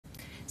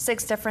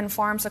6 different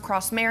farms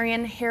across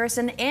Marion,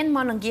 Harrison, and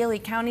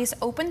Monongalia counties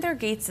opened their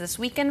gates this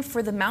weekend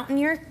for the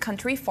Mountaineer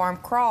Country Farm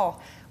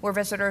Crawl, where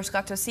visitors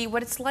got to see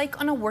what it's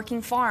like on a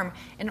working farm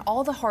and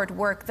all the hard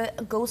work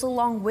that goes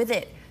along with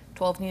it.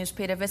 12 News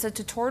paid a visit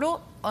to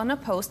Turtle on a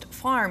Post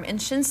farm in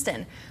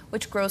Shinston,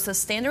 which grows a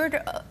standard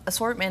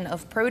assortment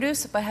of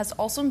produce but has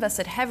also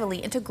invested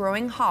heavily into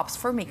growing hops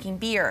for making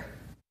beer.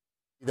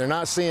 They're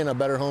not seeing a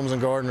Better Homes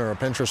and Garden or a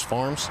Pinterest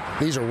Farms.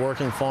 These are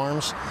working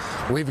farms.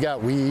 We've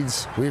got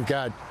weeds, we've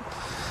got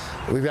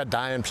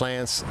dying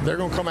plants. They're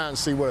going to come out and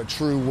see what a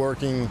true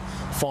working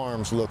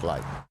farms look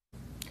like.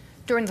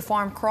 During the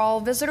farm crawl,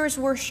 visitors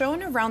were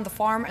shown around the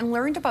farm and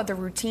learned about the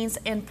routines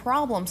and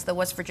problems that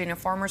West Virginia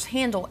farmers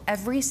handle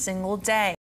every single day.